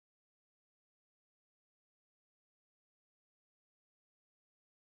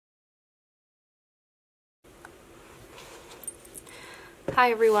Hi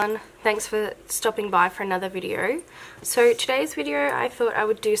everyone, thanks for stopping by for another video. So today's video I thought I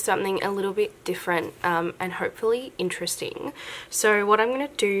would do something a little bit different and hopefully interesting. So what I'm going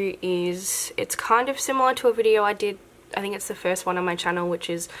to do is, it's kind of similar to a video I did, I think it's the first one on my channel, which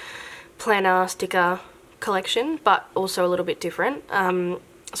is planner sticker collection, but also a little bit different.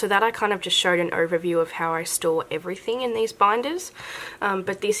 So that I kind of just showed an overview of how I store everything in these binders,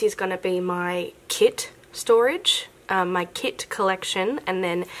 but this is going to be my kit storage. My kit collection, and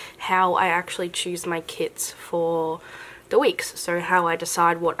then how I actually choose my kits for the weeks, so how I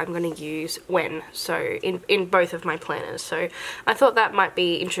decide what I'm going to use when, so in both of my planners. So I thought that might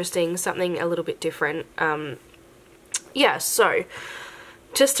be interesting, something a little bit different. Yeah, so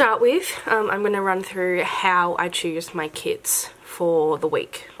to start with, I'm going to run through how I choose my kits for the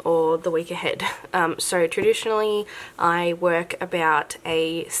week or the week ahead. So traditionally I work about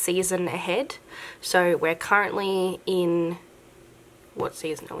a season ahead. So we're currently in, what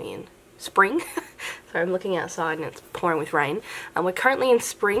season are we in? Spring. So I'm looking outside and it's pouring with rain. We're currently in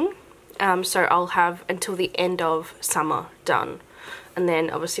spring, so I'll have until the end of summer done. And then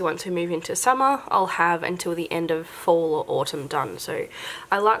obviously once we move into summer, I'll have until the end of fall or autumn done. So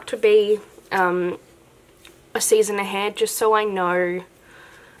I like to be a season ahead, just so I know.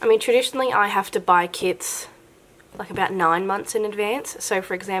 I mean, traditionally I have to buy kits like about 9 months in advance. So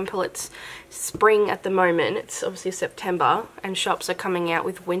for example, it's spring at the moment, it's obviously September, and shops are coming out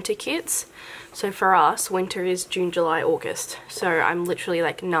with winter kits. So for us, winter is June, July, August. So I'm literally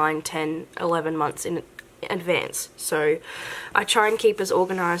like 9, 10, 11 months in advance. So I try and keep as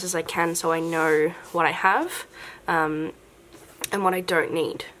organized as I can so I know what I have and what I don't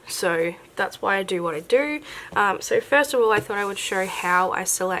need. So that's why I do what I do. So first of all, I thought I would show how I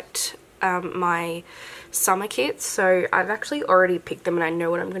select my summer kits. So I've actually already picked them and I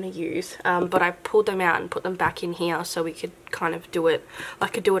know what I'm going to use, but I pulled them out and put them back in here so we could kind of do it, I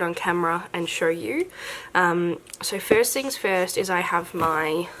could do it on camera and show you. So first things first is I have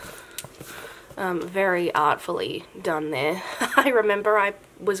my very artfully done there. I remember I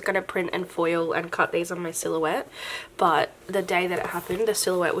was going to print and foil and cut these on my silhouette, but the day that it happened, the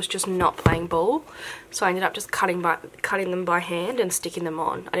silhouette was just not playing ball, so I ended up just cutting them by hand and sticking them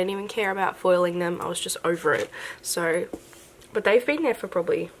on. I didn't even care about foiling them, I was just over it. So, but they've been there for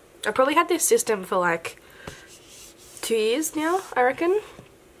I probably had this system for like 2 years now, I reckon,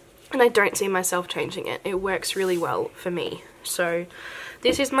 and I don't see myself changing it. It works really well for me. So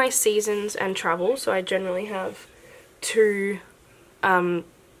this is my seasons and travel, so I generally have two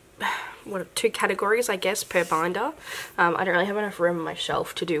categories, I guess, per binder. I don't really have enough room on my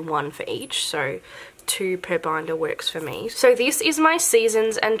shelf to do one for each, so 2 per binder works for me. So this is my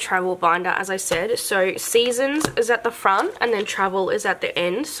seasons and travel binder, as I said. So seasons is at the front and then travel is at the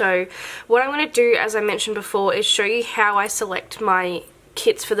end. So what I'm going to do, as I mentioned before, is show you how I select my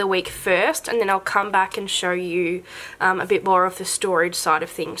kits for the week first, and then I'll come back and show you a bit more of the storage side of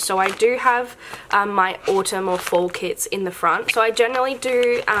things. So I do have my autumn or fall kits in the front. So I generally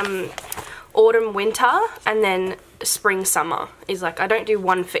do autumn, winter, and then spring, summer is like, I don't do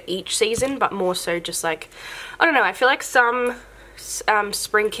one for each season, but more so just like, I don't know, I feel like some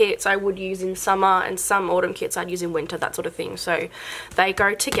spring kits I would use in summer and some autumn kits I'd use in winter, that sort of thing. So they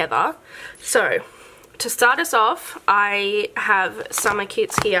go together. So to start us off, I have summer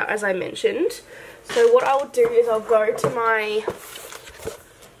kits here, as I mentioned. So what I'll do is I'll go to my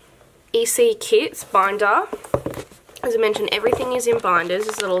EC Kits binder. As I mentioned, everything is in binders.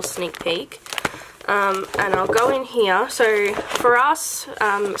 This is a little sneak peek. And I'll go in here. So for us,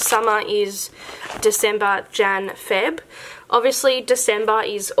 summer is December, Jan, Feb. Obviously, December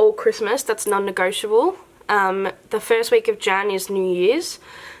is all Christmas. That's non-negotiable. The first week of Jan is New Year's.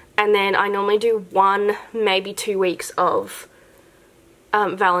 And then I normally do 1, maybe 2 weeks of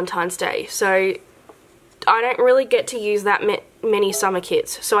Valentine's Day. So I don't really get to use that many summer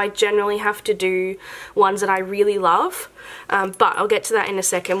kits. So I generally have to do ones that I really love. But I'll get to that in a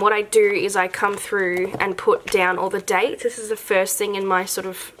second. What I do is I come through and put down all the dates. This is the first thing in my sort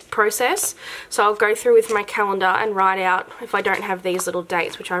of process. So I'll go through with my calendar and write out, if I don't have these little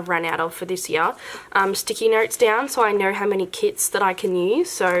dates, which I've run out of for this year, sticky notes down so I know how many kits that I can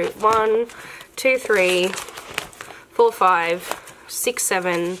use. So 1, 2, 3, 4, 5, 6,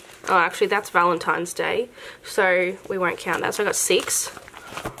 7. Oh, actually that's Valentine's Day, so we won't count that. So I got 6,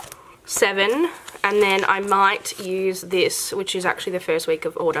 7, and then I might use this, which is actually the first week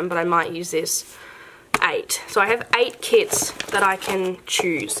of autumn, but I might use this 8. So I have 8 kits that I can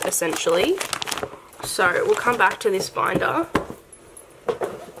choose, essentially. So we'll come back to this binder.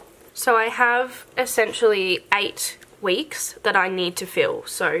 So I have essentially 8 weeks that I need to fill.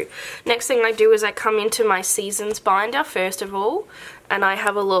 So next thing I do is I come into my seasons binder first of all, and I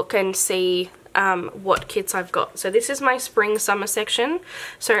have a look and see what kits I've got. So this is my spring summer section.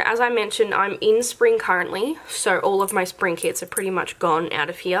 So as I mentioned, I'm in spring currently, so all of my spring kits are pretty much gone out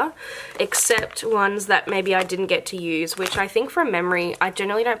of here, except ones that maybe I didn't get to use, which I think from memory, I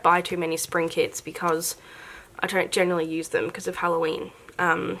generally don't buy too many spring kits because I don't generally use them because of Halloween.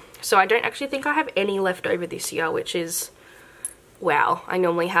 So I don't actually think I have any left over this year, which is, wow, I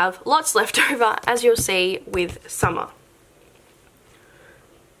normally have lots left over, as you'll see with summer.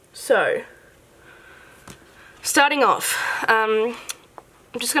 So starting off, I'm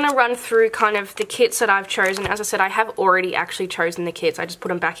just going to run through kind of the kits that I've chosen. As I said, I have already actually chosen the kits. I just put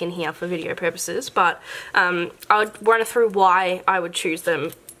them back in here for video purposes, but I'll run through why I would choose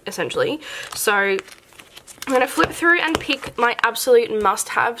them, essentially. So I'm going to flip through and pick my absolute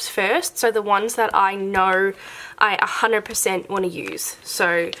must-haves first, so the ones that I know I 100% want to use.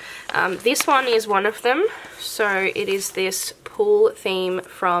 So this one is one of them. So it is this pool theme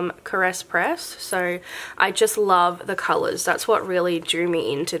from Caress Press. So I just love the colours. That's what really drew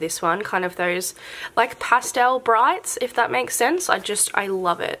me into this one. Kind of those like pastel brights, if that makes sense. I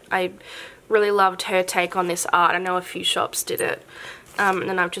love it. I really loved her take on this art. I know a few shops did it. And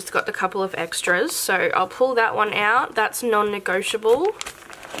then I've just got a couple of extras. So I'll pull that one out. That's non-negotiable.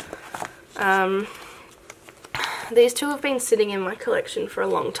 These two have been sitting in my collection for a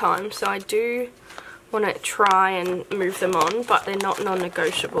long time, so I do want to try and move them on, but they're not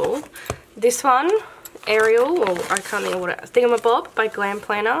non-negotiable. This one, Ariel, or I can't think of what it is, Thingamabob by Glam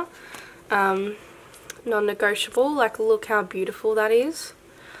Planner. Non-negotiable. Like, look how beautiful that is.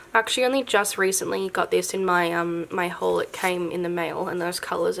 I actually only just recently got this in my my haul. It came in the mail, and those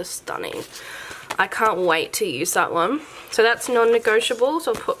colours are stunning. I can't wait to use that one. So that's non-negotiable,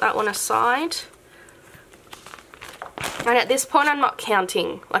 so I'll put that one aside. And at this point, I'm not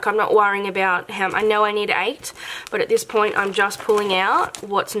counting. Like, I'm not worrying about how, I know I need 8, but at this point, I'm just pulling out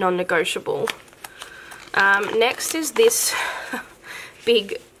what's non-negotiable. Next is this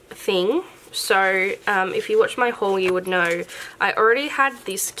big thing. So, if you watch my haul, you would know I already had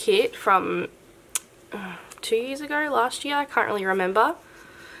this kit from 2 years ago, last year, I can't really remember.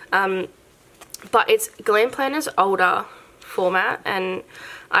 But it's Glam Planner's older format, and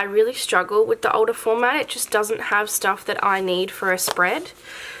I really struggle with the older format. It just doesn't have stuff that I need for a spread.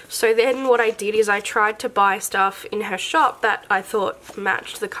 So then what I did is I tried to buy stuff in her shop that I thought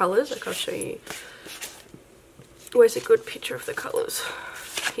matched the colours. Like, I'll show you. Where's a good picture of the colours?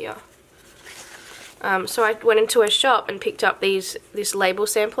 Here. So I went into a shop and picked up this label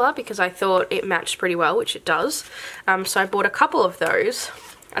sampler because I thought it matched pretty well, which it does. So I bought a couple of those.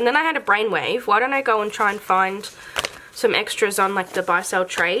 And then I had a brainwave. Why don't I go and try and find some extras on like the buy sell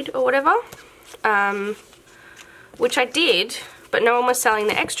trade or whatever, which I did, but no one was selling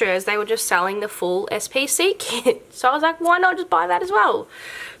the extras. They were just selling the full SPC kit. So I was like, why not just buy that as well?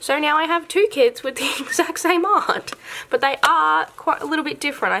 So now I have 2 kits with the exact same art, but they are quite a little bit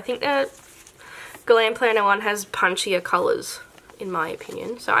different. I think the Glam Planner one has punchier colours, in my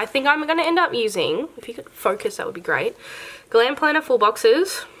opinion. So I think I'm going to end up using, if you could focus, that would be great, Glam Planner full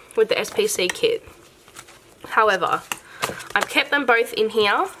boxes with the SPC kit. However, I've kept them both in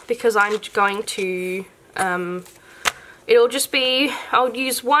here because I'm going to, it'll just be, I'll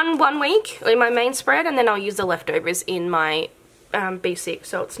use one week in my main spread, and then I'll use the leftovers in my B6,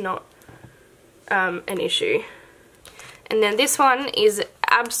 so it's not an issue. And then this one is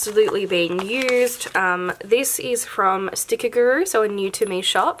absolutely being used. This is from Sticker Guru, so a new to me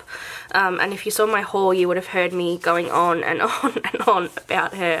shop. And if you saw my haul, you would have heard me going on and on and on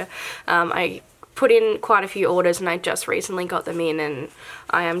about her. I put in quite a few orders and I just recently got them in, and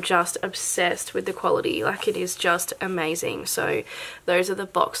I am just obsessed with the quality. Like, it is just amazing. So those are the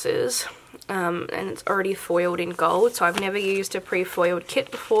boxes, and it's already foiled in gold, so I've never used a pre-foiled kit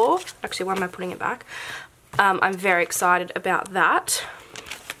before. Actually, why am I putting it back? I'm very excited about that.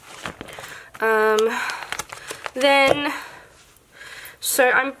 Then, so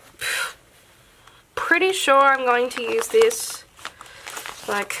I'm pretty sure I'm going to use this.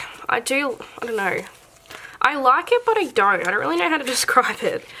 Like, I don't know. I like it, but I don't really know how to describe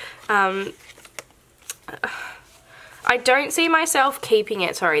it. I don't see myself keeping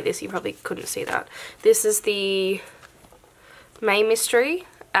it. Sorry, this, you probably couldn't see that. This is the May Mystery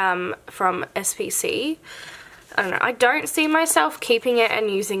from SPC. I don't know. I don't see myself keeping it and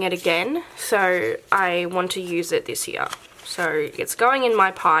using it again, so I want to use it this year. So it's going in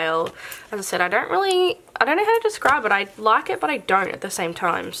my pile. As I said, I don't know how to describe it. I like it, but I don't at the same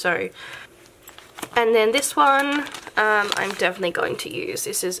time. So And then this one I'm definitely going to use.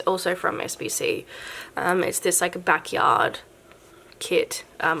 This is also from SBC. It's this like backyard kit.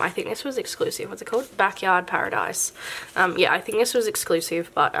 I think this was exclusive. What's it called? Backyard Paradise. Yeah, I think this was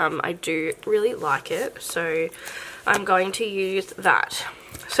exclusive, but I do really like it, so I'm going to use that.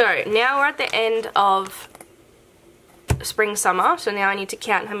 So now we're at the end of spring summer, so now I need to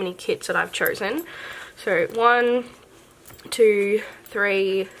count how many kits that I've chosen. So 1, 2,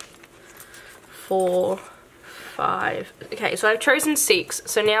 3, 4, 5. Okay, so I've chosen 6,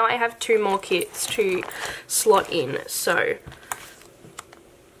 so now I have 2 more kits to slot in. So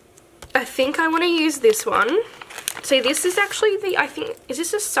I think I want to use this one. See, this is actually the, I think, is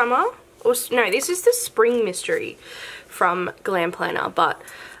this a summer? Or no, this is the spring mystery from Glam Planner, but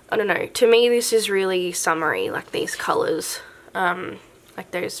I don't know. To me, this is really summery, like these colours,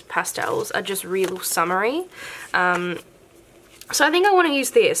 like those pastels are just real summery. So I think I want to use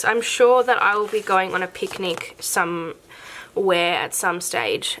this. I'm sure that I will be going on a picnic somewhere at some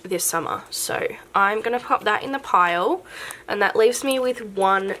stage this summer. So I'm going to pop that in the pile, and that leaves me with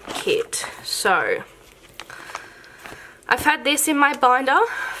 1 kit. So I've had this in my binder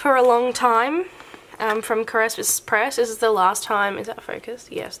for a long time, from Caress Press. This is the last time, is that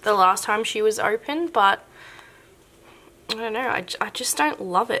focused? Yes, the last time she was open, but I don't know, I just don't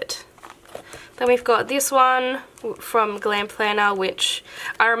love it. Then we've got this one from Glam Planner, which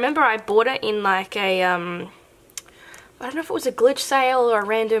I remember I bought it in like a, I don't know if it was a glitch sale or a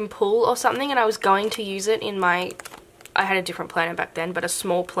random pull or something, and I was going to use it in my, I had a different planner back then, but a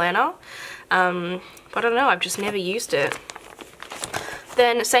small planner. But I don't know, I've just never used it.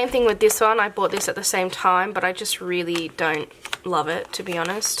 Then same thing with this one, I bought this at the same time, but I just really don't love it, to be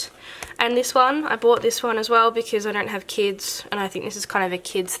honest. And this one, I bought this one as well because I don't have kids, and I think this is kind of a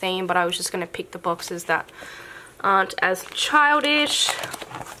kids theme, but I was just going to pick the boxes that aren't as childish.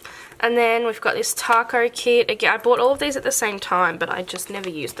 And then we've got this taco kit. Again, I bought all of these at the same time, but I just never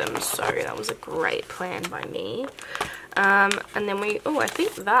used them, so that was a great plan by me. And then I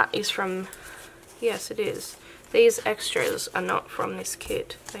think that is from, yes it is. These extras are not from this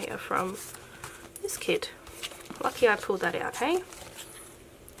kit, they are from this kit. Lucky I pulled that out, hey?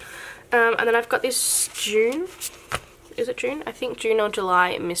 And then I've got this June, is it June? I think June or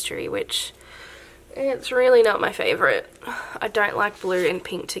July mystery, which it's really not my favourite. I don't like blue and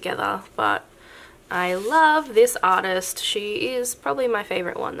pink together, but I love this artist. She is probably my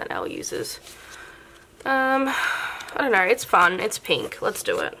favourite one that Elle uses. I don't know, it's fun, it's pink. Let's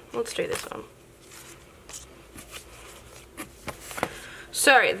do it. Let's do this one.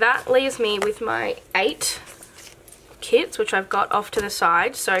 So that leaves me with my 8 kits, which I've got off to the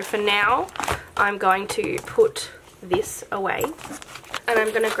side. So for now, I'm going to put this away. And I'm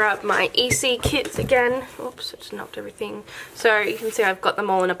going to grab my EC kits again. Oops, it's knocked everything. So you can see I've got them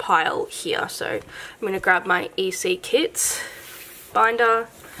all in a pile here. So I'm going to grab my EC kits binder.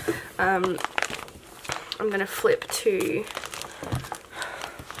 I'm going to flip to...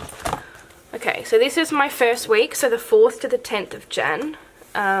 Okay, so this is my first week, so the 4th to the 10th of Jan.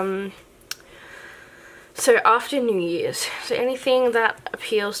 So after New Year's, so anything that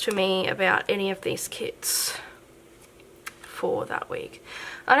appeals to me about any of these kits for that week?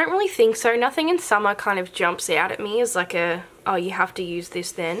 I don't really think so. Nothing in summer kind of jumps out at me as like a, oh, you have to use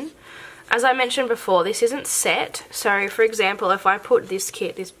this then. As I mentioned before, this isn't set. So for example, if I put this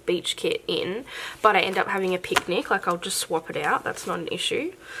kit, this beach kit in, but I end up having a picnic, like I'll just swap it out. That's not an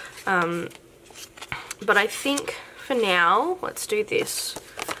issue. But I think for now, let's do this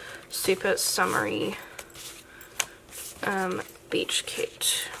super summery beach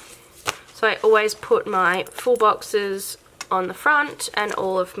kit. So I always put my full boxes on the front and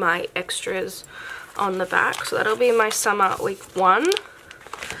all of my extras on the back. So that'll be my summer week 1.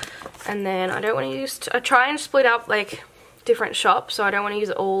 And then I don't want to use, I try and split up like different shops. So I don't want to use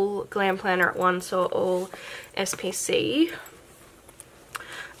all Glam Planner at once or all SPC.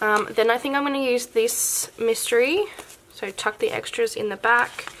 Then I think I'm going to use this mystery. So tuck the extras in the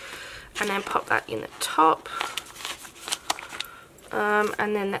back and then pop that in the top.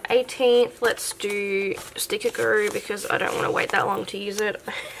 And then the 18th, let's do sticker glue because I don't want to wait that long to use it.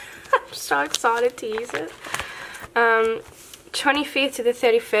 I'm so excited to use it. 25th to the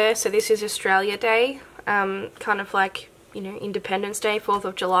 31st, so this is Australia Day. Kind of like, you know, Independence Day, 4th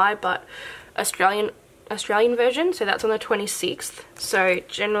of July, but Australian version, so that's on the 26th. So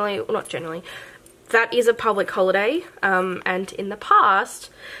generally, well, not generally, that is a public holiday, and in the past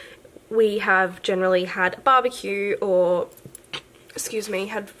we have generally had a barbecue or, excuse me,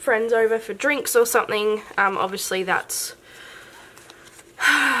 had friends over for drinks or something. Obviously that's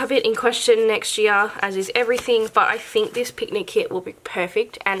a bit in question next year, as is everything, but I think this picnic kit will be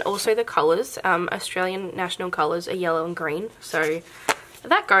perfect. And also the colours, Australian national colours are yellow and green, so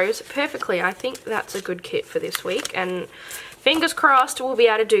that goes perfectly. I think that's a good kit for this week, and fingers crossed we'll be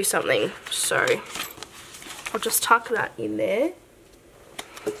able to do something. So I'll just tuck that in there.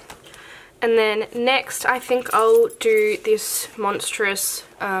 And then next I think I'll do this monstrous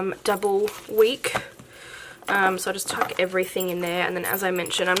double week. So I'll just tuck everything in there, and then as I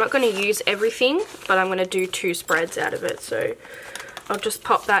mentioned, I'm not going to use everything, but I'm going to do 2 spreads out of it. So I'll just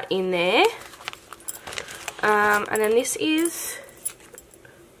pop that in there. And then this is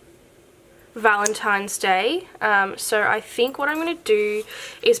Valentine's Day. So I think what I'm going to do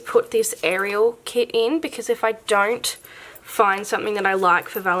is put this Ariel kit in, because if I don't find something that I like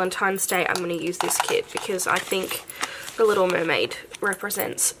for Valentine's Day, I'm going to use this kit, because I think the Little Mermaid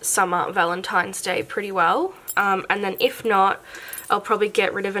represents summer Valentine's Day pretty well. And then if not, I'll probably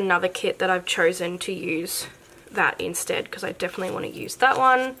get rid of another kit that I've chosen to use that instead, because I definitely want to use that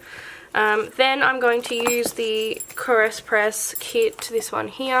one. Then I'm going to use the Caress Press kit, this one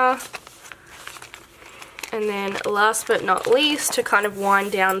here. And then last but not least, to kind of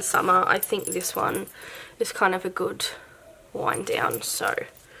wind down summer, I think this one is kind of a good wind down, so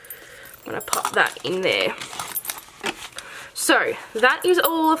I'm going to pop that in there. So that is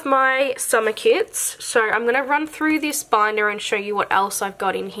all of my summer kits. So I'm going to run through this binder and show you what else I've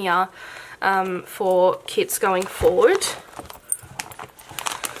got in here for kits going forward.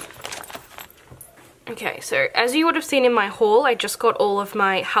 Okay, so as you would have seen in my haul, I just got all of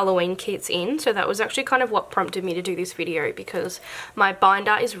my Halloween kits in, so that was actually kind of what prompted me to do this video, because my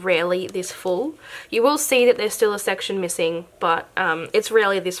binder is rarely this full. You will see that there's still a section missing, but it's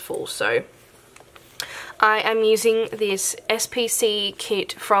rarely this full, so I am using this SPC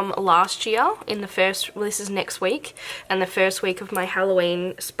kit from last year in the first, well, this is next week, and the first week of my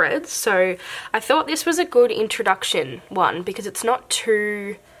Halloween spreads. So I thought this was a good introduction one, because it's not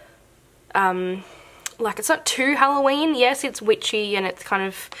too, like, it's not too Halloween. Yes, it's witchy and it's kind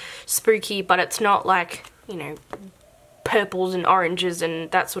of spooky, but it's not like, you know, purples and oranges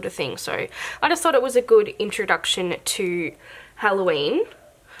and that sort of thing. So I just thought it was a good introduction to Halloween.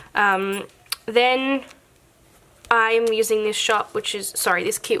 Then I'm using this shop, which is, sorry,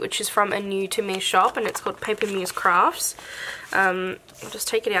 this kit, which is from a new to me shop, and it's called Paper Muse Crafts. I'll just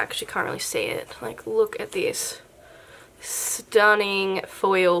take it out because you can't really see it. Like, look at this. Stunning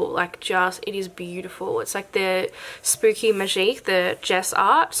foil, like, just, it is beautiful. It's like the Spooky Magique, the Jess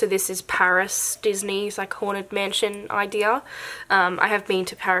art. So this is Paris Disney's, like, Haunted Mansion idea. I have been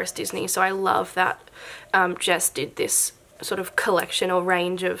to Paris Disney, so I love that Jess did this sort of collection or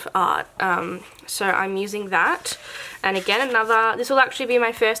range of art. So I'm using that, and again, this will actually be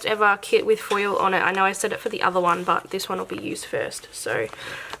my first ever kit with foil on it. I know I said it for the other one, but this one will be used first, so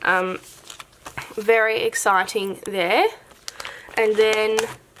very exciting there. And then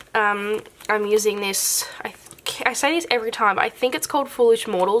I'm using this, I say this every time, I think it's called Foolish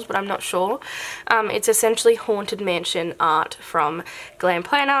Mortals, but I'm not sure. It's essentially Haunted Mansion art from Glam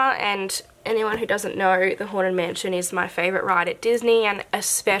Planner, and anyone who doesn't know, the Haunted Mansion is my favourite ride at Disney, and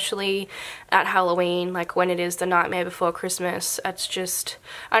especially at Halloween, like when it is the Nightmare Before Christmas. It's just,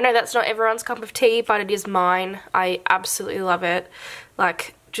 I know that's not everyone's cup of tea, but it is mine. I absolutely love it.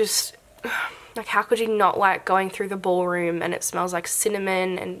 Like, just, like, how could you not like going through the ballroom and it smells like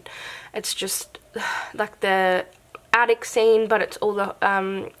cinnamon, and it's just like the attic scene, but it's all the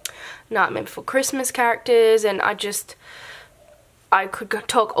Nightmare Before Christmas characters, and I could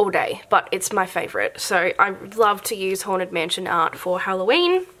talk all day, but it's my favourite. So I love to use Haunted Mansion art for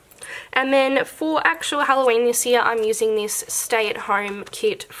Halloween. And then for actual Halloween this year, I'm using this stay-at-home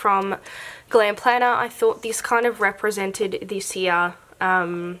kit from Glam Planner. I thought this kind of represented this year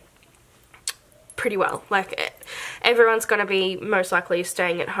pretty well. Like, everyone's going to be most likely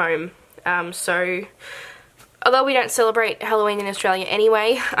staying at home. So although we don't celebrate Halloween in Australia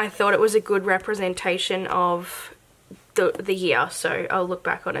anyway, I thought it was a good representation of the year, so I'll look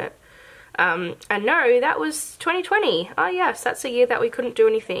back on it. And no, that was 2020. Oh yes, that's a year that we couldn't do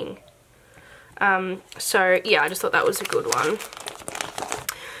anything. So yeah, I just thought that was a good one.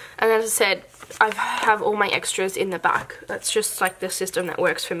 And as I said, I have all my extras in the back. That's just like the system that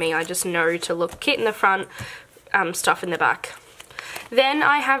works for me. I just know to look kit in the front, stuff in the back. Then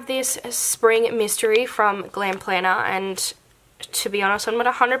I have this Spring Mystery from Glam Planner, and to be honest, I'm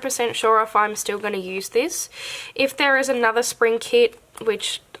not 100% sure if I'm still going to use this. If there is another spring kit,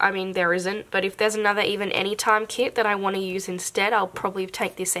 which, I mean, there isn't, but if there's another even anytime kit that I want to use instead, I'll probably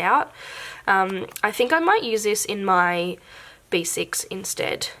take this out. I think I might use this in my B6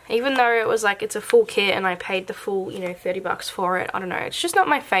 instead. Even though it was like, it's a full kit and I paid the full, you know, 30 bucks for it. I don't know, it's just not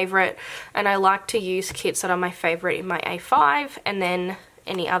my favorite, and I like to use kits that are my favorite in my A5, and then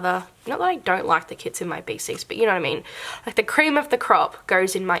any other, not that I don't like the kits in my B6, but you know what I mean, like the cream of the crop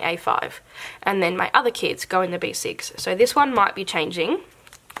goes in my A5 and then my other kits go in the B6. So this one might be changing.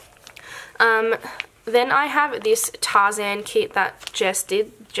 Then I have this Tarzan kit that Jess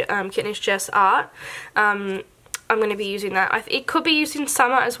did, Kitnish Jess Art. I'm going to be using that. It could be used in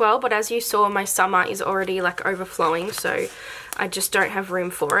summer as well, but as you saw, my summer is already like overflowing, so I just don't have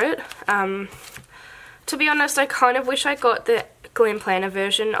room for it. To be honest, I kind of wish I got the Glam Planner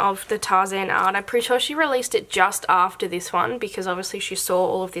version of the Tarzan art. I'm pretty sure she released it just after this one, because obviously she saw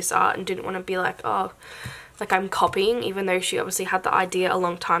all of this art and didn't want to be like, oh, like I'm copying, even though she obviously had the idea a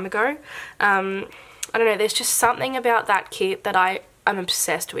long time ago. I don't know, there's just something about that kit that I'm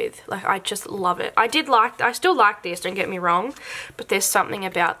obsessed with. Like, I just love it. I still like this, don't get me wrong, but there's something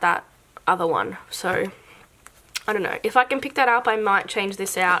about that other one. So, I don't know. If I can pick that up, I might change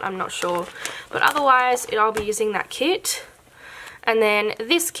this out. I'm not sure. But otherwise, I'll be using that kit. And then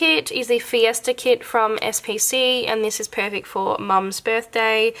this kit is the Fiesta kit from SPC, and this is perfect for Mum's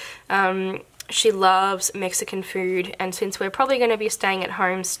birthday. She loves Mexican food, and since we're probably going to be staying at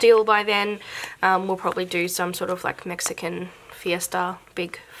home still by then, we'll probably do some sort of like Mexican fiesta,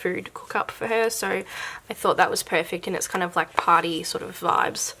 big food cook up for her. So I thought that was perfect, and it's kind of like party sort of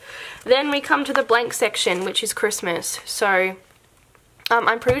vibes. Then we come to the blank section, which is Christmas. So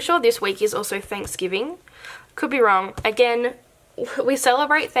I'm pretty sure this week is also Thanksgiving. Could be wrong. Again, we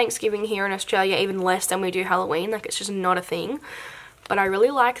celebrate Thanksgiving here in Australia even less than we do Halloween. Like, it's just not a thing. But I really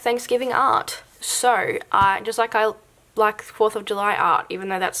like Thanksgiving art. So, just like I like 4th of July art, even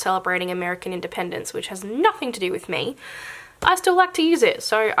though that's celebrating American independence, which has nothing to do with me, I still like to use it.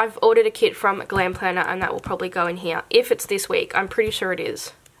 So I've ordered a kit from Glam Planner, and that will probably go in here. If it's this week, I'm pretty sure it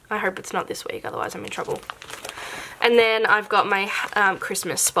is. I hope it's not this week, otherwise I'm in trouble. And then I've got my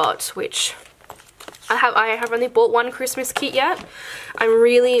Christmas spots, which I have only bought one Christmas kit yet. I'm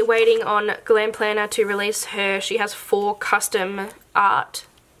really waiting on Glam Planner to release her. She has 4 custom art,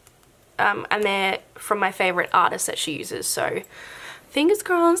 and they're from my favorite artists that she uses, so fingers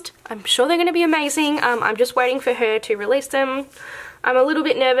crossed. I'm sure they're going to be amazing. I'm just waiting for her to release them. I'm a little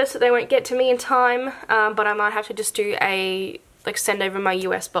bit nervous that they won't get to me in time, but I might have to just do like send over my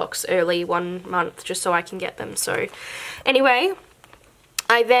US box early 1 month just so I can get them. So anyway,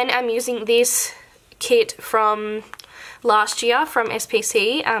 I then am using this kit from last year from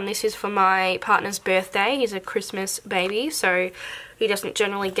SPC. This is for my partner's birthday. He's a Christmas baby, so he doesn't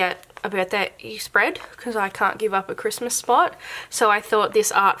generally get a birthday spread because I can't give up a Christmas spot. So I thought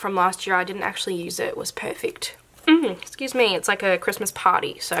this art from last year, I didn't actually use it, was perfect. Excuse me, it's like a Christmas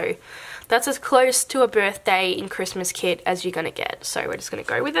party, so that's as close to a birthday in Christmas kit as you're gonna get. So we're just gonna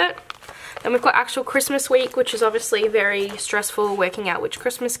go with it. Then we've got actual Christmas week, which is obviously very stressful, working out which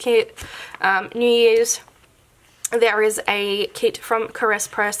Christmas kit. New Year's, there is a kit from Caress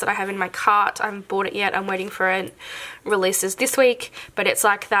Press that I have in my cart. I haven't bought it yet. I'm waiting for it releases this week, but it's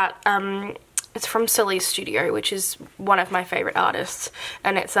like that, it's from Sully's Studio, which is one of my favorite artists,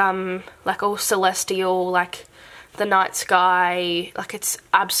 and it's like all celestial, like the night sky, like it's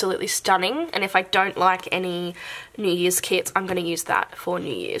absolutely stunning. And if I don't like any New Year's kits, I'm going to use that for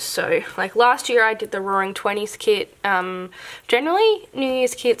New Year's. So like last year I did the Roaring 20s kit. Generally New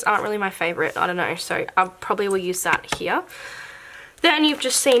Year's kits aren't really my favorite, I don't know, so I probably will use that here. Then you've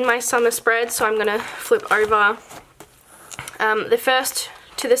just seen my summer spread, so I'm going to flip over. The 1st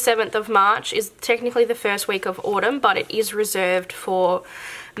to the 7th of March is technically the first week of autumn, but it is reserved for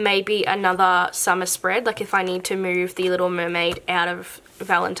maybe another summer spread. Like if I need to move the Little Mermaid out of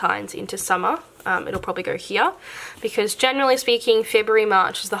Valentine's into summer, it'll probably go here, because generally speaking February,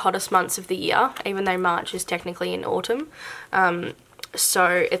 March is the hottest months of the year, even though March is technically in autumn,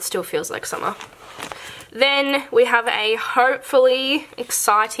 so it still feels like summer. Then we have a hopefully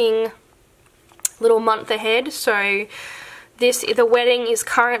exciting little month ahead. So the wedding is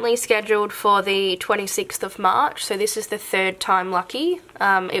currently scheduled for the 26th of March, so this is the 3rd time lucky.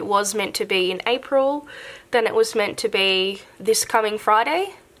 It was meant to be in April, then it was meant to be this coming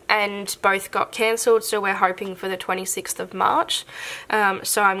Friday, and both got cancelled, so we're hoping for the 26th of March.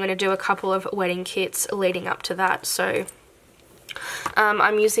 So I'm going to do a couple of wedding kits leading up to that. So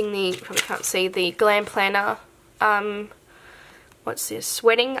I'm using the, you probably can't see, the Glam Planner, what's this,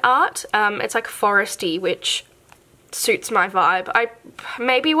 wedding art. It's like foresty, which suits my vibe. I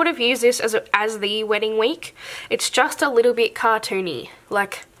maybe would have used this as the wedding week. It's just a little bit cartoony.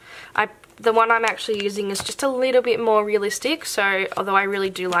 Like, the one I'm actually using is just a little bit more realistic, so although I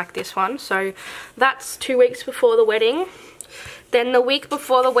really do like this one. So that's 2 weeks before the wedding. Then the week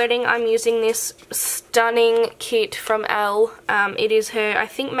before the wedding, I'm using this stunning kit from Elle. It is her, I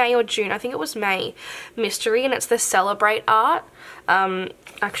think May or June, I think it was May, mystery, and it's the Celebrate art.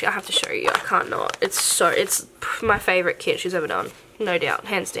 Actually, I have to show you, I can't not. It's my favourite kit she's ever done, no doubt,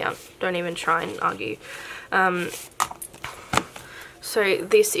 hands down. Don't even try and argue. So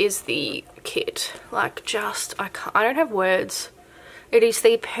this is the kit, like I don't have words. It is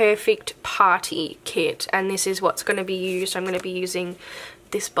the perfect party kit, and this is what's going to be used. I'm going to be using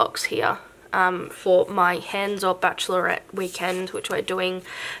this box here for my hens or bachelorette weekend, which we're doing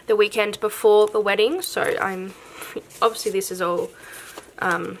the weekend before the wedding. So obviously this is all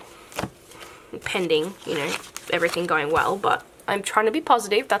pending, you know, everything going well, but I'm trying to be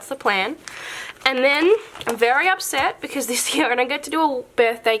positive. That's the plan. And then I'm very upset because this year I don't get to do a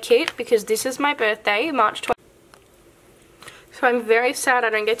birthday kit because this is my birthday, March 20th. So I'm very sad I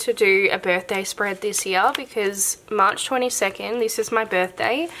don't get to do a birthday spread this year because March 22nd, this is my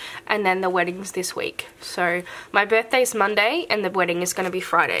birthday, and then the wedding's this week. So my birthday's Monday and the wedding is going to be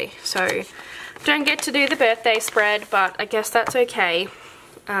Friday. So don't get to do the birthday spread, but I guess that's okay.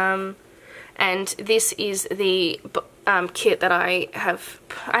 And this is the kit that I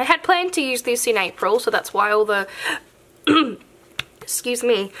had planned to use this in April, so that's why all the excuse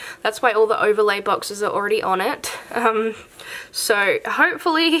me, that's why all the overlay boxes are already on it. So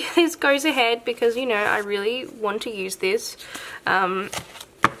hopefully this goes ahead because, you know, I really want to use this. So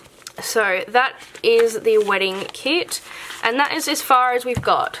that is the wedding kit, and that is as far as we've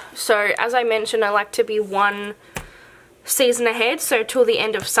got. So as I mentioned, I like to be one season ahead, so till the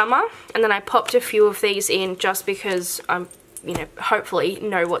end of summer, and then I popped a few of these in just because I'm, you know, hopefully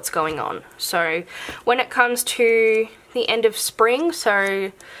know what's going on. So when it comes to the end of spring,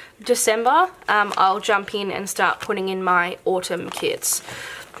 so December, I'll jump in and start putting in my autumn kits.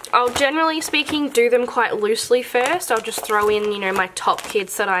 I'll generally speaking do them quite loosely first. I'll just throw in, you know, my top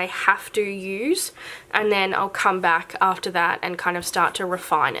kits that I have to use, and then I'll come back after that and kind of start to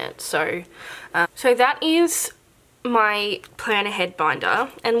refine it. So that is my plan ahead binder.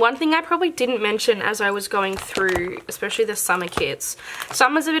 And one thing I probably didn't mention as I was going through, especially the summer kits,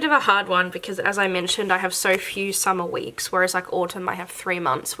 summer's a bit of a hard one because, as I mentioned, I have so few summer weeks, whereas like autumn I have 3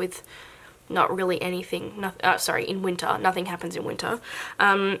 months with not really anything, in winter, nothing happens in winter,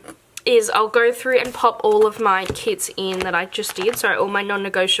 is I'll go through and pop all of my kits in that I just did, so all my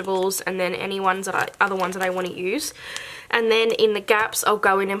non-negotiables and then any ones that other ones that I want to use, and then in the gaps I'll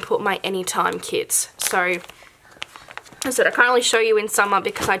go in and put my anytime kits. So I said I can't really show you in summer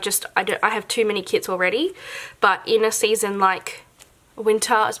because I have too many kits already, but in a season like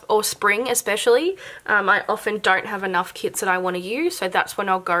winter or spring especially, I often don't have enough kits that I want to use, so that's when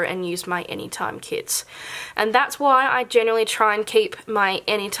I'll go and use my anytime kits. And that's why I generally try and keep my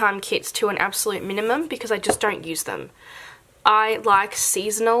anytime kits to an absolute minimum, because I just don't use them. I like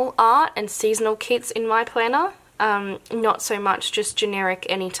seasonal art and seasonal kits in my planner, not so much just generic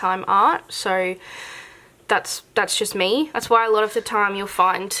anytime art. So that's just me. That's why a lot of the time you'll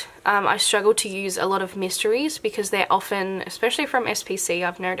find I struggle to use a lot of mysteries, because they're often, especially from SPC,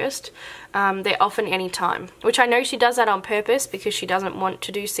 I've noticed, they're often anytime, which I know she does that on purpose because she doesn't want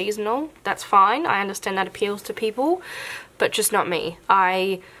to do seasonal. That's fine. I understand that appeals to people, but just not me.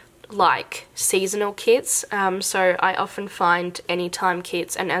 I like seasonal kits, so I often find anytime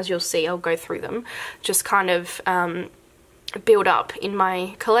kits, and as you'll see, I'll go through them, just kind of build up in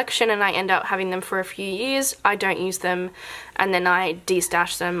my collection, and I end up having them for a few years. I don't use them, and then I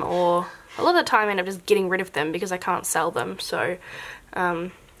de-stash them, or a lot of the time I end up just getting rid of them because I can't sell them. So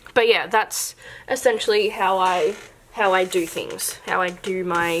but yeah, that's essentially how I do things, how I do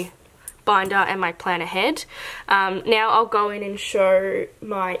my binder and my plan ahead. Now I'll go in and show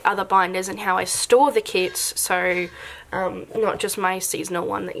my other binders and how I store the kits, so not just my seasonal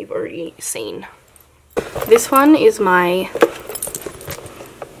one that you've already seen. This one is my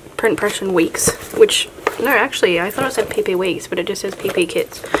print impression weeks, which, no, actually I thought it said PP weeks, but it just says PP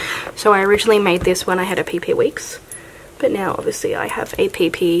kits. So I originally made this when I had a PP weeks, but now obviously I have a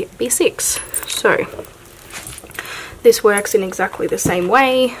PP B6. So this works in exactly the same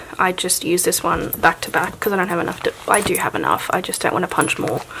way. I just use this one back to back because I don't have enough to, I do have enough, I just don't want to punch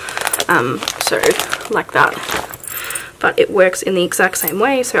more. So like that. But it works in the exact same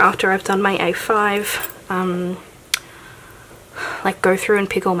way. So after I've done my A5, like go through and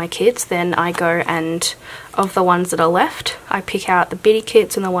pick all my kits, then I go and, of the ones that are left, I pick out the bitty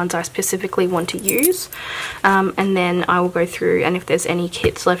kits and the ones I specifically want to use, and then I will go through, and if there's any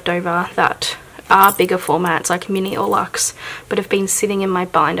kits left over that are bigger formats like mini or luxe but have been sitting in my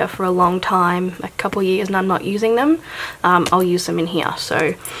binder for a long time, a couple years, and I'm not using them, I'll use them in here.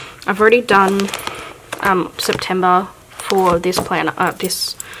 So I've already done September for this planner,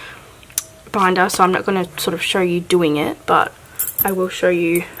 this binder, so I'm not going to sort of show you doing it, but I will show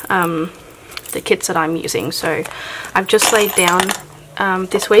you the kits that I'm using. So I've just laid down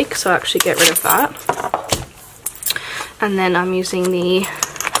this week, so I'll actually get rid of that. And then I'm using the,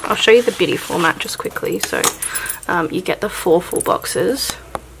 I'll show you the bitty format just quickly. So you get the 4 full boxes,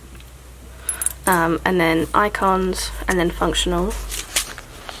 and then icons, and then functional,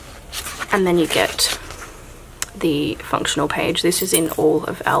 and then you get the functional page. This is in all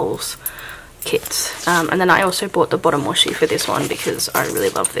of Elle's kits. And then I also bought the bottom washi for this one because I really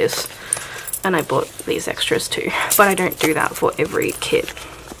love this, and I bought these extras too, but I don't do that for every kit.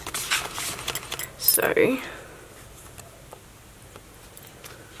 So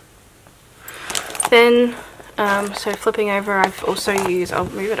then so flipping over, I've also used, I'll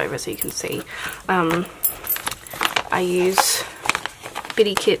move it over so you can see, I use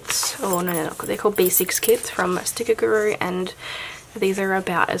bitty kits, or no, they're called B6 kits from Sticker Guru, and these are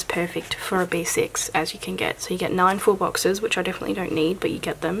about as perfect for a B6 as you can get. So you get 9 full boxes, which I definitely don't need, but you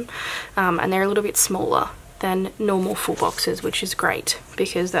get them, and they're a little bit smaller than normal full boxes, which is great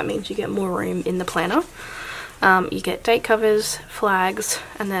because that means you get more room in the planner. You get date covers, flags,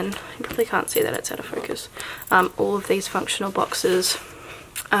 and then you probably can't see that, it's out of focus. All of these functional boxes,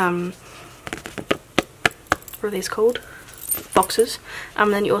 what are these called? Boxes.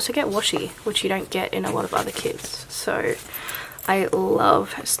 Then you also get washi, which you don't get in a lot of other kits. So I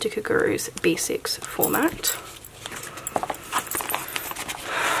love Sticker Guru's B6 format.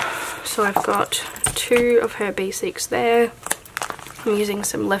 So I've got 2 of her B6 there. I'm using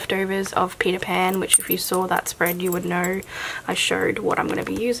some leftovers of Peter Pan, which if you saw that spread you would know I showed what I'm going to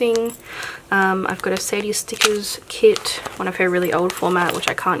be using. I've got a Sadie Stickers kit, one of her really old format, which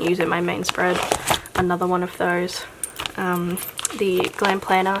I can't use in my main spread. Another one of those. The Glam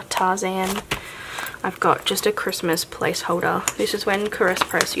Planner Tarzan. I've got just a Christmas placeholder. This is when Caress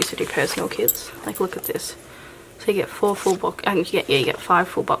Press used to do personal kits. Like, look at this. So you get 4 full boxes, and you get 5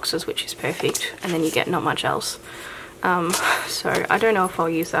 full boxes, which is perfect, and then you get not much else. So I don't know if I'll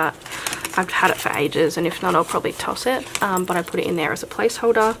use that. I've had it for ages, and if not, I'll probably toss it. But I put it in there as a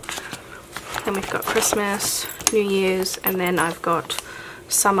placeholder. Then we've got Christmas, New Year's, and then I've got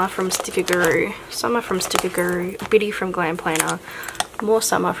Summer from Sticker Guru, Summer from Sticker Guru, Bitty from Glam Planner, more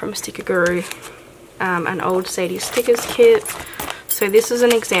Summer from Sticker Guru, an old Sadie Stickers kit. So this is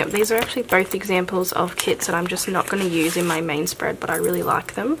an example. These are actually both examples of kits that I'm just not going to use in my main spread, but I really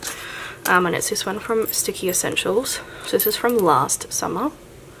like them. And it's this one from Sticky Essentials. So this is from last summer,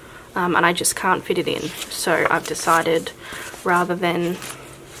 and I just can't fit it in. So I've decided, rather than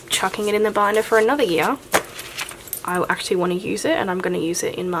chucking it in the binder for another year, I actually want to use it, and I'm going to use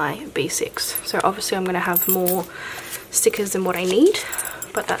it in my B6. So obviously I'm going to have more stickers than what I need,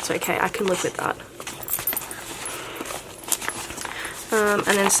 but that's okay, I can live with that.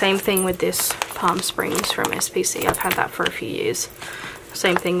 And then same thing with this Palm Springs from SPC. I've had that for a few years.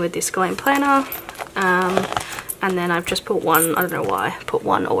 Same thing with this Glam Planner. And then I've just put one, I don't know why, put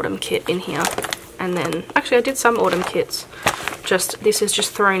one autumn kit in here. And then, actually I did some autumn kits. Just, this is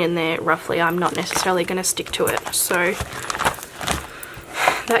just thrown in there roughly. I'm not necessarily going to stick to it. So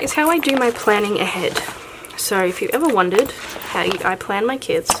that is how I do my planning ahead. So if you ever wondered how I plan my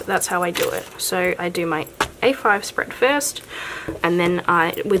kits, that's how I do it. So I do my A5 spread first, and then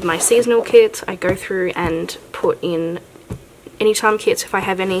with my seasonal kits, I go through and put in anytime kits if I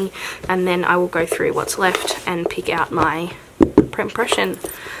have any, and then I will go through what's left and pick out my impression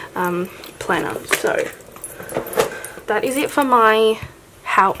planner. So that is it for my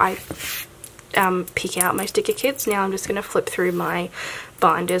how I pick out my sticker kits. Now I'm just going to flip through my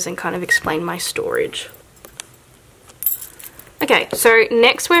binders and kind of explain my storage. Okay, so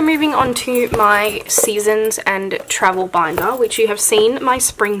next we're moving on to my seasons and travel binder, which you have seen my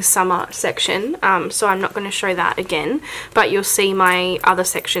spring summer section, so I'm not going to show that again, but you'll see my other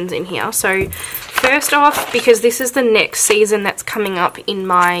sections in here. So first off, because this is the next season that's coming up in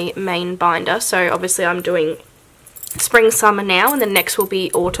my main binder, so obviously I'm doing spring summer now, and the next will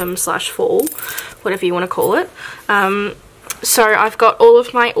be autumn / fall, whatever you want to call it. So I've got all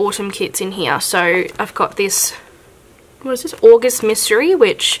of my autumn kits in here. So I've got this, what is this, August Mystery,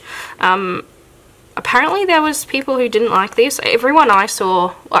 which apparently there was people who didn't like this. Everyone I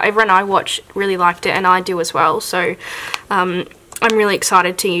saw, well, everyone I watched really liked it, and I do as well. So I'm really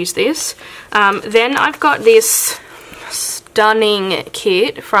excited to use this. Then I've got this stunning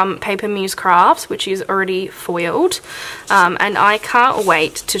kit from Paper Muse Crafts, which is already foiled, and I can't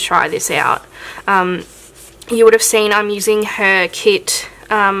wait to try this out. You would have seen I'm using her kit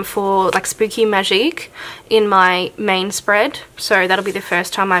for like Spooky Magic in my main spread, so that'll be the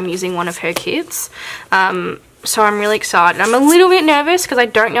first time I'm using one of her kits. So I'm really excited. I'm a little bit nervous because I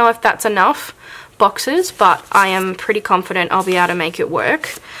don't know if that's enough boxes, but I am pretty confident I'll be able to make it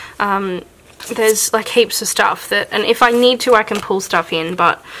work. There's like heaps of stuff that, and if I need to I can pull stuff in,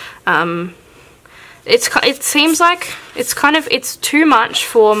 but it seems like it's too much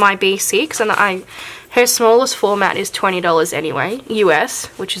for my B6, and her smallest format is $20 anyway, US,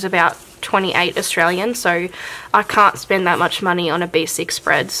 which is about 28 Australian, so I can't spend that much money on a B6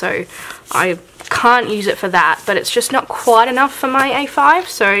 spread, so I can't use it for that, but it's just not quite enough for my A5,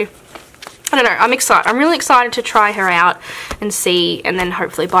 so I don't know, I'm excited. I'm really excited to try her out and see, and then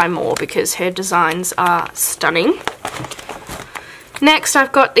hopefully buy more because her designs are stunning. Next,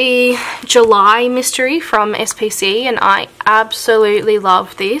 I've got the July mystery from SPC, and I absolutely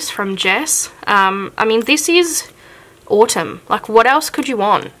love this from Jess. I mean, this is autumn. Like, what else could you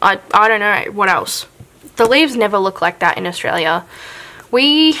want? I don't know what else. The leaves never look like that in Australia.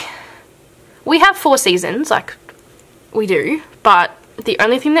 We have 4 seasons, like we do, but the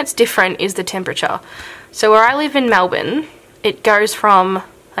only thing that's different is the temperature. So where I live in Melbourne, it goes from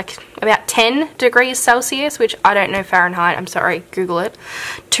like about 10 degrees Celsius, which I don't know Fahrenheit, I'm sorry, Google it,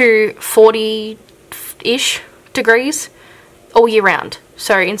 to 40-ish degrees all year round.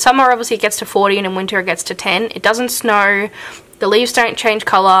 So in summer obviously it gets to 40 and in winter it gets to 10. It doesn't snow, the leaves don't change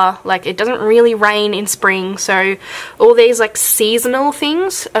colour, like it doesn't really rain in spring, so all these like seasonal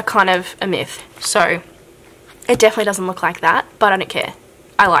things are kind of a myth. So it definitely doesn't look like that, but I don't care.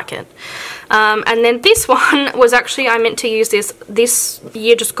 I like it. And then this one was actually, I meant to use this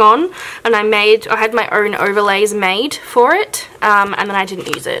year just gone, and I had my own overlays made for it, and then I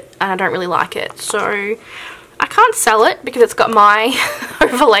didn't use it, and I don't really like it. So I can't sell it because it's got my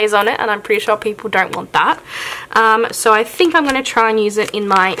overlays on it, and I'm pretty sure people don't want that. So I think I'm going to try and use it in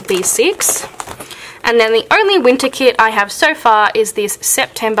my B6. And then the only winter kit I have so far is this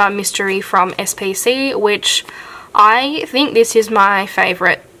September mystery from SPC, which I think this is my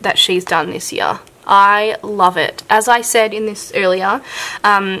favourite that she's done this year. I love it. As I said in this earlier,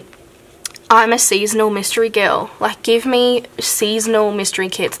 I'm a seasonal mystery girl. Like, give me seasonal mystery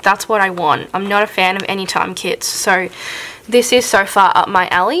kits. That's what I want. I'm not a fan of anytime kits. So this is so far up my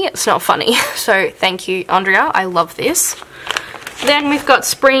alley. It's not funny. So thank you, Andrea. I love this. Then we've got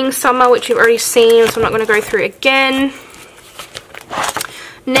spring, summer, which you've already seen, so I'm not going to go through again.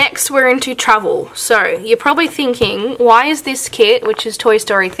 Next, we're into travel. So you're probably thinking, why is this kit, which is Toy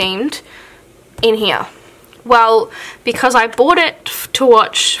Story themed, in here? Well, because I bought it to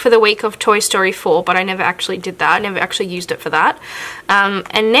watch for the week of Toy Story 4, but I never actually did that. I never actually used it for that.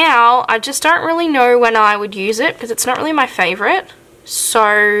 And now I just don't really know when I would use it because it's not really my favourite.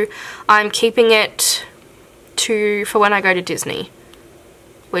 So I'm keeping it for when I go to Disney,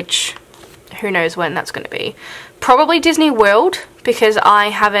 which who knows when that's going to be. Probably Disney World, because I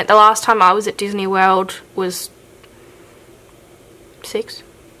haven't, the last time I was at Disney World was six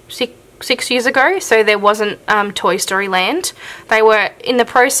years ago, so there wasn't Toy Story Land. They were in the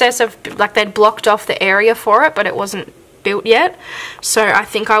process of, like, they'd blocked off the area for it, but it wasn't built yet, so I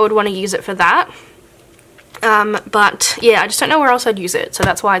think I would want to use it for that. But yeah, I just don't know where else I'd use it, so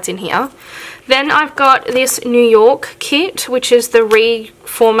that's why it's in here. Then I've got this New York kit, which is the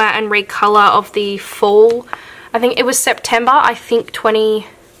reformat and recolor of the fall, I think it was September, I think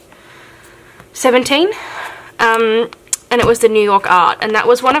 2017, and it was the New York art, and that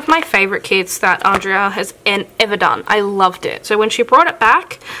was one of my favourite kits that Andrea has ever done. I loved it. So when she brought it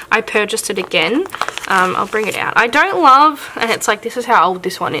back, I purchased it again. I'll bring it out. I don't love, and it's like, this is how old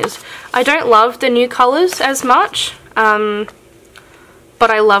this one is, I don't love the new colours as much, but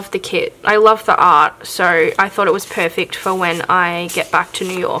I love the kit. I love the art, so I thought it was perfect for when I get back to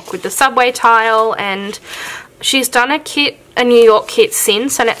New York with the subway tile. And she's done a New York kit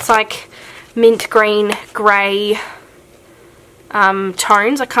since, and it's like mint green, grey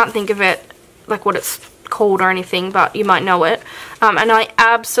tones. I can't think of it, like what it's called or anything, but you might know it. And I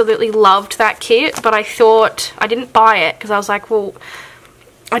absolutely loved that kit, but I thought, I didn't buy it because I was like, well,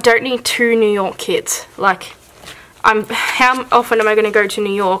 I don't need 2 New York kits. Like, how often am I going to go to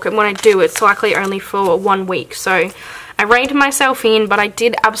New York? And when I do, it's likely only for 1 week. So I reined myself in, but I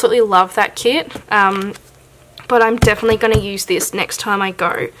did absolutely love that kit. But I'm definitely going to use this next time I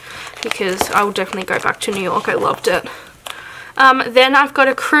go, because I will definitely go back to New York. I loved it. Then I've got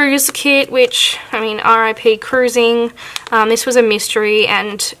a cruise kit, which, I mean, RIP cruising. This was a mystery,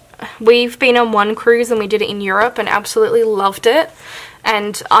 and we've been on one cruise and we did it in Europe and absolutely loved it.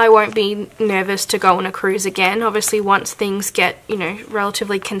 And I won't be nervous to go on a cruise again. Obviously, once things get, you know,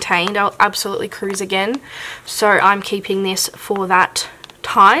 relatively contained, I'll absolutely cruise again. So I'm keeping this for that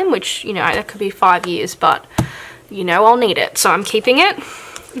time, which, you know, that could be 5 years, but, you know, I'll need it. So I'm keeping it.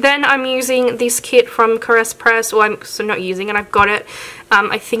 Then I'm using this kit from Caress Press, or I'm so not using it, I've got it.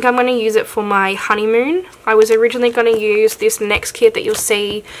 I think I'm going to use it for my honeymoon. I was originally going to use this next kit that you'll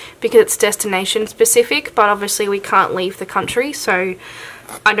see because it's destination specific, but obviously we can't leave the country, so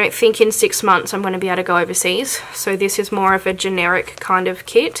I don't think in 6 months I'm going to be able to go overseas. So this is more of a generic kind of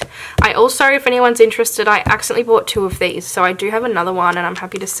kit. I also, if anyone's interested, I accidentally bought 2 of these, so I do have another one and I'm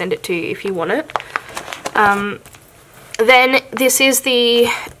happy to send it to you if you want it. Then this is the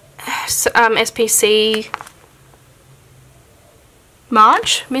SPC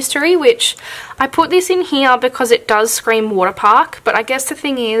March mystery, which I put this in here because it does scream water park, but I guess the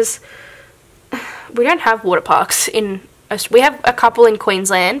thing is we don't have water parks in, we have a couple in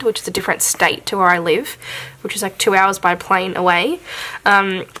Queensland, which is a different state to where I live, which is like 2 hours by plane away.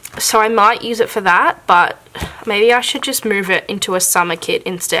 So I might use it for that, but maybe I should just move it into a summer kit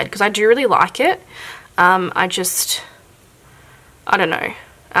instead because I do really like it. I don't know.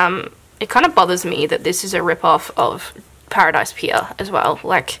 It kind of bothers me that this is a rip-off of Paradise Pier as well.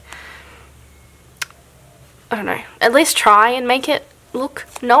 Like, I don't know. At least try and make it look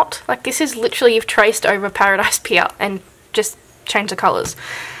not. Like, this is literally, you've traced over Paradise Pier and just changed the colours.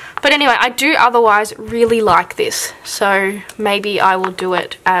 But anyway, I do otherwise really like this. So maybe I will do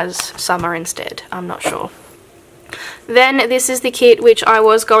it as summer instead. I'm not sure. Then this is the kit which I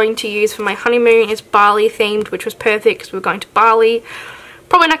was going to use for my honeymoon. It's Bali themed, which was perfect because we're going to Bali.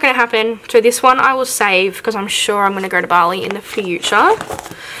 Probably not going to happen. So this one I will save because I'm sure I'm going to go to Bali in the future.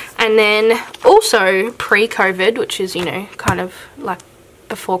 And then also pre-COVID, which is, you know, kind of like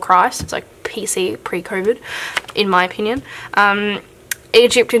before Christ. It's like PC pre-COVID in my opinion.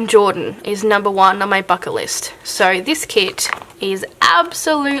 Egypt and Jordan is #1 on my bucket list. So this kit is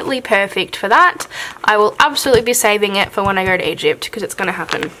absolutely perfect for that. I will absolutely be saving it for when I go to Egypt because it's going to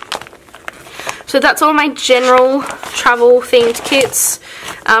happen. So that's all my general travel themed kits.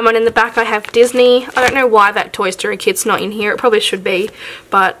 And in the back I have Disney. I don't know why that Toy Story kit's not in here. It probably should be.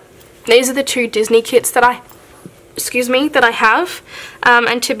 But these are the 2 Disney kits that I have.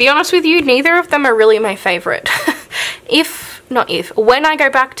 And to be honest with you, neither of them are really my favourite. When I go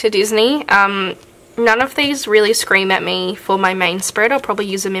back to Disney, none of these really scream at me for my main spread. I'll probably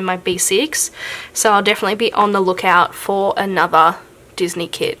use them in my B6. So I'll definitely be on the lookout for another Disney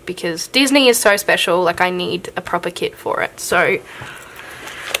kit because Disney is so special. Like, I need a proper kit for it. So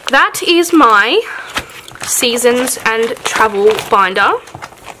that is my seasons and travel binder.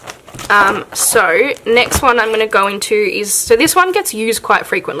 So next one I'm going to go into is, so this one gets used quite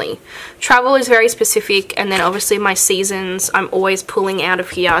frequently. Travel is very specific, and then obviously my seasons I'm always pulling out of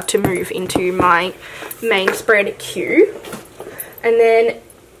here to move into my main spread queue. And then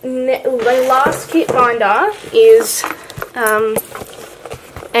the last kit binder is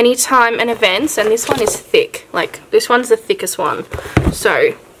anytime and events, and this one is thick. Like, this one's the thickest one.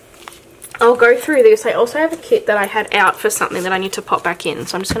 So I'll go through this. I also have a kit that I had out for something that I need to pop back in,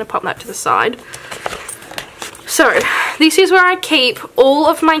 so I'm just going to pop that to the side. So this is where I keep all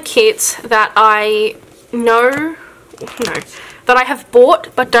of my kits that I that I have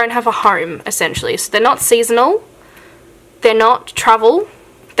bought but don't have a home, essentially. So they're not seasonal, they're not travel,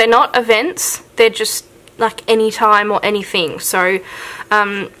 they're not events, they're just like anytime or anything. So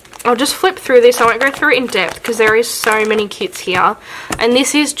I'll just flip through this. I won't go through it in depth because there is so many kits here. And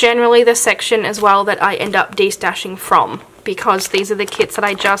this is generally the section as well that I end up de-stashing from, because these are the kits that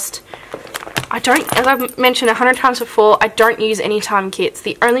I don't, as I've mentioned 100 times before, I don't use anytime kits.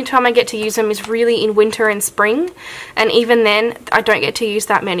 The only time I get to use them is really in winter and spring. And even then, I don't get to use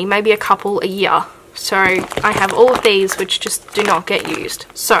that many, maybe a couple a year. So I have all of these which just do not get used.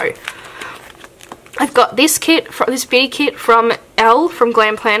 So I've got this kit, this beauty kit from Elle from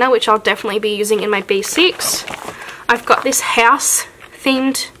Glam Planner, which I'll definitely be using in my B6. I've got this house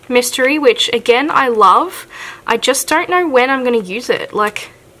themed mystery, which again I love. I just don't know when I'm going to use it.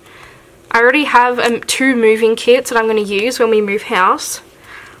 Like, I already have 2 moving kits that I'm going to use when we move house.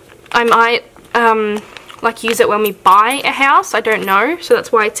 I might like use it when we buy a house. I don't know, so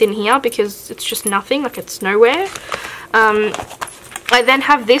that's why it's in here, because it's just nothing, like it's nowhere. I then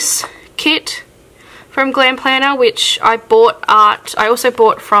have this kit from Glam Planner, which I bought I also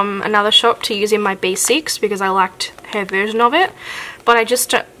bought from another shop to use in my B6 because I liked her version of it, but I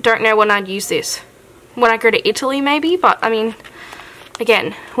just don't know when I'd use this. When I go to Italy maybe, but I mean,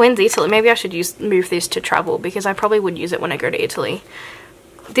 again, when's Italy? Maybe I should move this to travel, because I probably would use it when I go to Italy.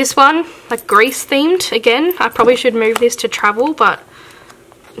 This one, like Greece themed, again, I probably should move this to travel, but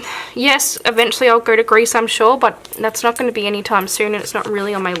yes, eventually I'll go to Greece, I'm sure, but that's not going to be anytime soon, and it's not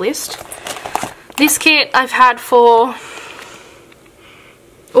really on my list. This kit I've had for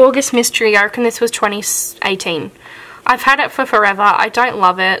August Mystery. I reckon this was 2018. I've had it for forever. I don't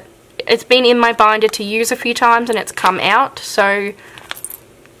love it. It's been in my binder to use a few times and it's come out, so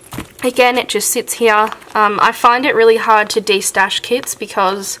again, it just sits here. I find it really hard to de-stash kits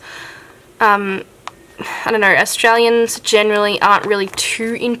because I don't know, Australians generally aren't really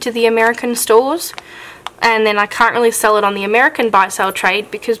too into the American stores, and then I can't really sell it on the American buy-sell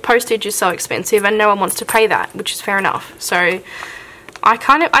trade because postage is so expensive and no one wants to pay that, which is fair enough. So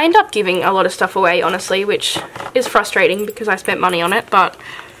I end up giving a lot of stuff away, honestly, which is frustrating because I spent money on it, but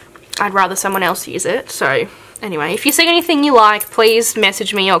I'd rather someone else use it. So anyway, if you see anything you like, please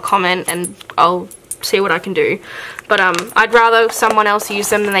message me or comment and I'll see what I can do. But I'd rather someone else use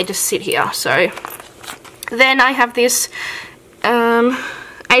them than they just sit here. So then I have this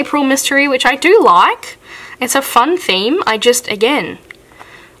April mystery, which I do like. It's a fun theme. I just, again,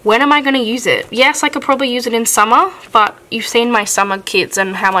 when am I going to use it? Yes, I could probably use it in summer, but you've seen my summer kits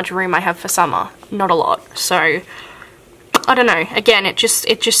and how much room I have for summer. Not a lot. So I don't know. Again, it just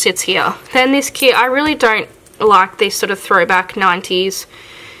sits here. Then this kit, I really don't like this sort of throwback 90s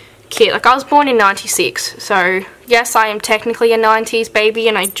kit. Like, I was born in 96, so yes, I am technically a 90s baby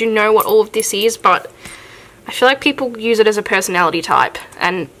and I do know what all of this is, but I feel like people use it as a personality type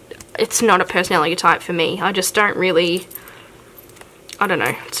and it's not a personality type for me. I just don't really, I don't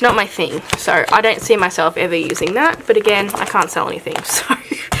know, it's not my thing, so I don't see myself ever using that. But again, I can't sell anything, so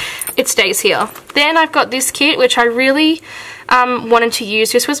it stays here. Then I've got this kit which I really wanted to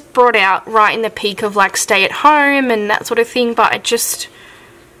use. This was brought out right in the peak of like stay at home and that sort of thing, but I just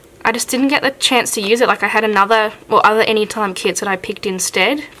didn't get the chance to use it. Like, I had other anytime kits that I picked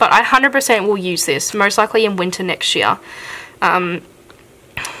instead, but I 100% will use this, most likely in winter next year.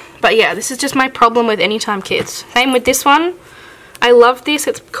 But yeah, this is just my problem with anytime kits. Same with this one. I love this.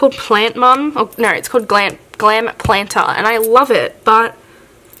 It's called Plant Mum. Oh, no, it's called Glam Planter, and I love it, but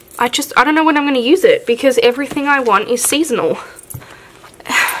I don't know when I'm going to use it because everything I want is seasonal.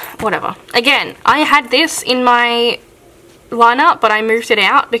 Whatever. Again, I had this in my lineup, but I moved it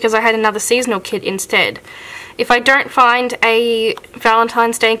out because I had another seasonal kit instead. If I don't find a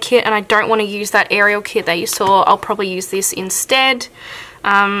Valentine's Day kit and I don't want to use that aerial kit that you saw, I'll probably use this instead.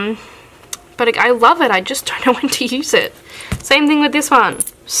 But I love it. I just don't know when to use it. Same thing with this one.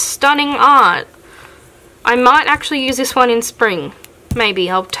 Stunning art. I might actually use this one in spring. Maybe.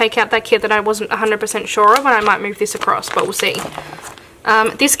 I'll take out that kit that I wasn't 100% sure of and I might move this across, but we'll see.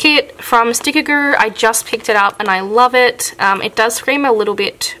 This kit from Sticker Guru, I just picked it up and I love it. It does scream a little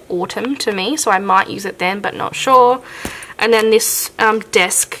bit autumn to me, so I might use it then, but not sure. And then this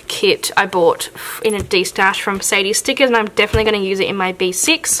desk kit I bought in a de-stash from Sadie Stickers, and I'm definitely going to use it in my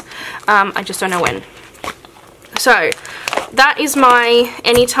B6. I just don't know when. So that is my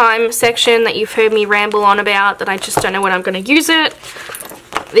anytime section that you've heard me ramble on about, that I just don't know when I'm going to use it.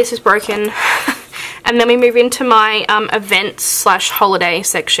 This is broken. And then we move into my events/holiday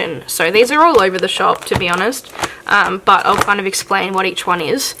section. So these are all over the shop, to be honest, but I'll kind of explain what each one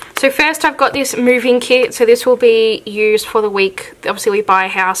is. So first I've got this moving kit. So this will be used for the week. Obviously we buy a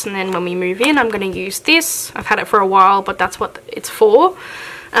house and then when we move in I'm going to use this. I've had it for a while, but that's what it's for.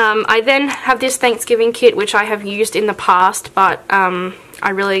 I then have this Thanksgiving kit which I have used in the past, but I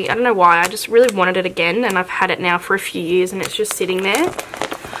don't know why, I just really wanted it again, and I've had it now for a few years and it's just sitting there.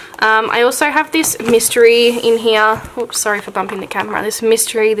 I also have this mystery in here. Oops, sorry for bumping the camera. This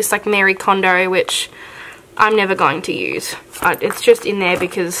mystery, this like Mary Kondo, which I'm never going to use. It's just in there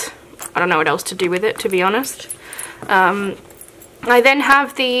because I don't know what else to do with it, to be honest. I then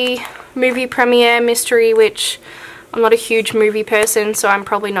have the movie premiere mystery, which I'm not a huge movie person, so I'm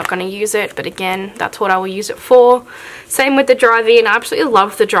probably not going to use it. But again, that's what I will use it for. Same with the drive-in. I absolutely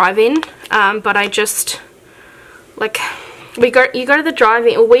love the drive-in, but I just, like, you go to the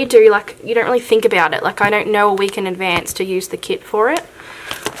drive-in, or we do, like, you don't really think about it. Like, I don't know a week in advance to use the kit for it.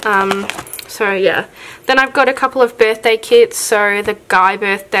 So yeah. Then I've got a couple of birthday kits. So the Guy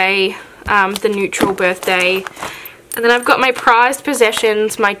birthday, the neutral birthday. And then I've got my prized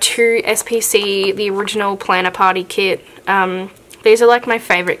possessions, my 2 SPC, the original planner party kit. These are like my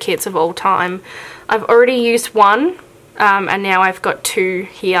favourite kits of all time. I've already used one, and now I've got 2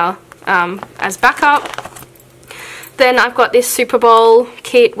 here as backup. Then I've got this Super Bowl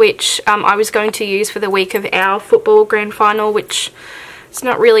kit, which I was going to use for the week of our football grand final, which is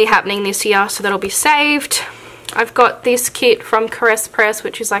not really happening this year, so that'll be saved. I've got this kit from Caress Press,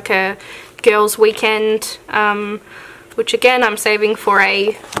 which is like a girls' weekend, which again I'm saving for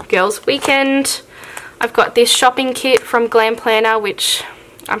a girls' weekend. I've got this shopping kit from Glam Planner, which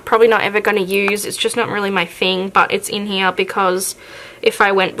I'm probably not ever going to use. It's just not really my thing, but it's in here because if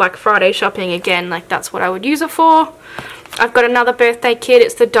I went Black Friday shopping again, like, that's what I would use it for. I've got another birthday kit.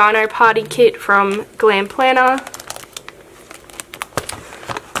 It's the Dino Party kit from Glam Planner.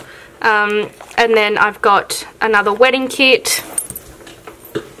 And then I've got another wedding kit.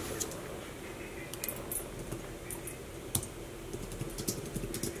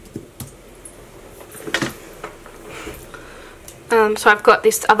 So I've got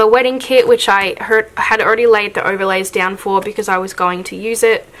this other wedding kit, which I had already laid the overlays down for because I was going to use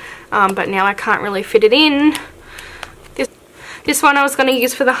it, but now I can't really fit it in. This one I was going to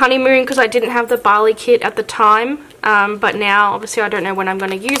use for the honeymoon because I didn't have the barley kit at the time, but now obviously I don't know when I'm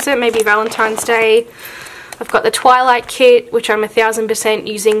going to use it, maybe Valentine's Day. I've got the Twilight kit, which I'm 1000%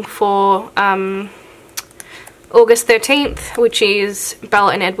 using for August 13th, which is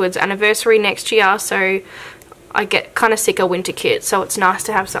Bella and Edward's anniversary next year, so I get kind of sick of winter kits, so it's nice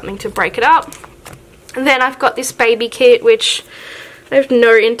to have something to break it up. And then I've got this baby kit, which I have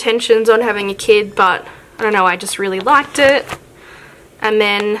no intentions on having a kid, but I don't know, I just really liked it. And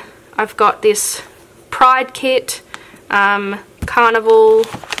then I've got this Pride kit, Carnival,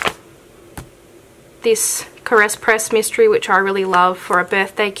 this Caress Press Mystery, which I really love, for a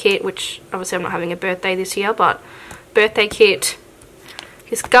birthday kit, which obviously I'm not having a birthday this year, but birthday kit.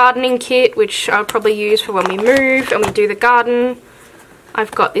 This gardening kit, which I'll probably use for when we move and we do the garden.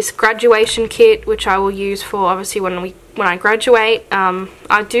 I've got this graduation kit, which I will use for obviously when I graduate.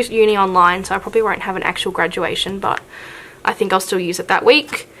 I do uni online, so I probably won't have an actual graduation, but I think I'll still use it that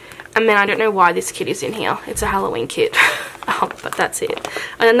week. And then I don't know why this kit is in here. It's a Halloween kit, but that's it.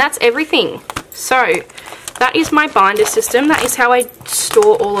 And then that's everything. So that is my binder system. That is how I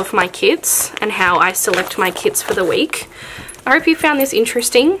store all of my kits and how I select my kits for the week. I hope you found this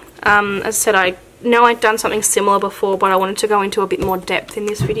interesting. As I said, I know I'd done something similar before, but I wanted to go into a bit more depth in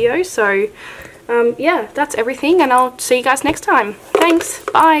this video. So yeah, that's everything, and I'll see you guys next time. Thanks,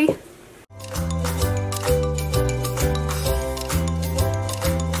 bye.